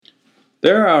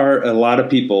There are a lot of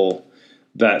people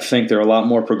that think they're a lot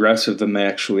more progressive than they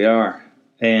actually are,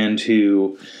 and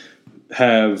who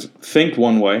think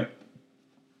one way,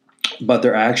 but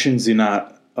their actions do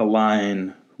not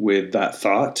align with that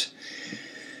thought.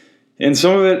 And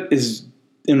some of it is,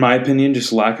 in my opinion,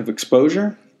 just lack of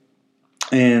exposure.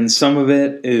 And some of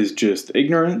it is just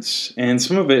ignorance. And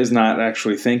some of it is not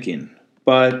actually thinking.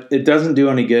 But it doesn't do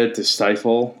any good to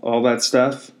stifle all that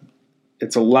stuff.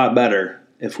 It's a lot better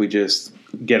if we just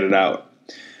get it out.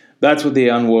 That's what the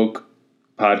Unwoke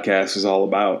podcast is all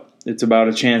about. It's about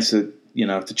a chance to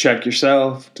check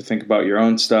yourself, to think about your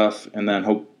own stuff, and then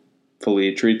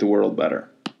hopefully treat the world better.